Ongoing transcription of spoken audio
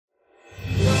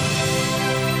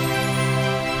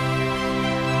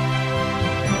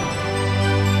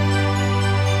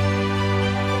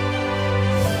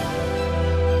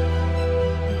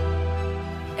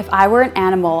I were an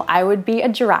animal, I would be a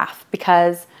giraffe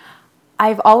because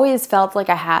I've always felt like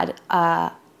I had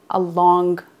a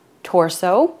long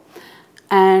torso,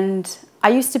 and I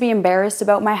used to be embarrassed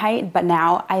about my height, but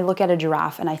now I look at a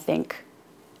giraffe and I think,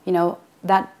 you know,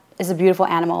 that is a beautiful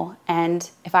animal, and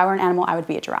if I were an animal, I would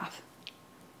be a giraffe.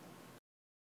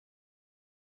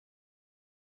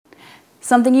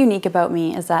 Something unique about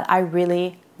me is that I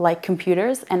really like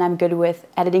computers and I'm good with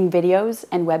editing videos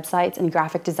and websites and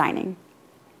graphic designing.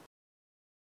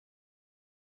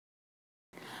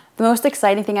 The most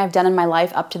exciting thing I've done in my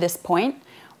life up to this point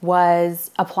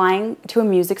was applying to a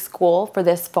music school for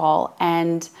this fall,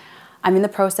 and I'm in the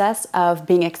process of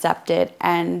being accepted,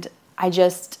 and I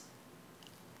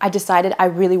decided I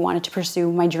really wanted to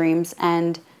pursue my dreams,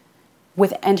 and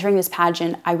with entering this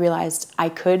pageant I realized I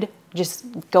could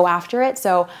just go after it,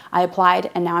 so I applied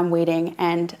and now I'm waiting,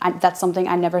 and that's something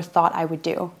I never thought I would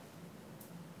do.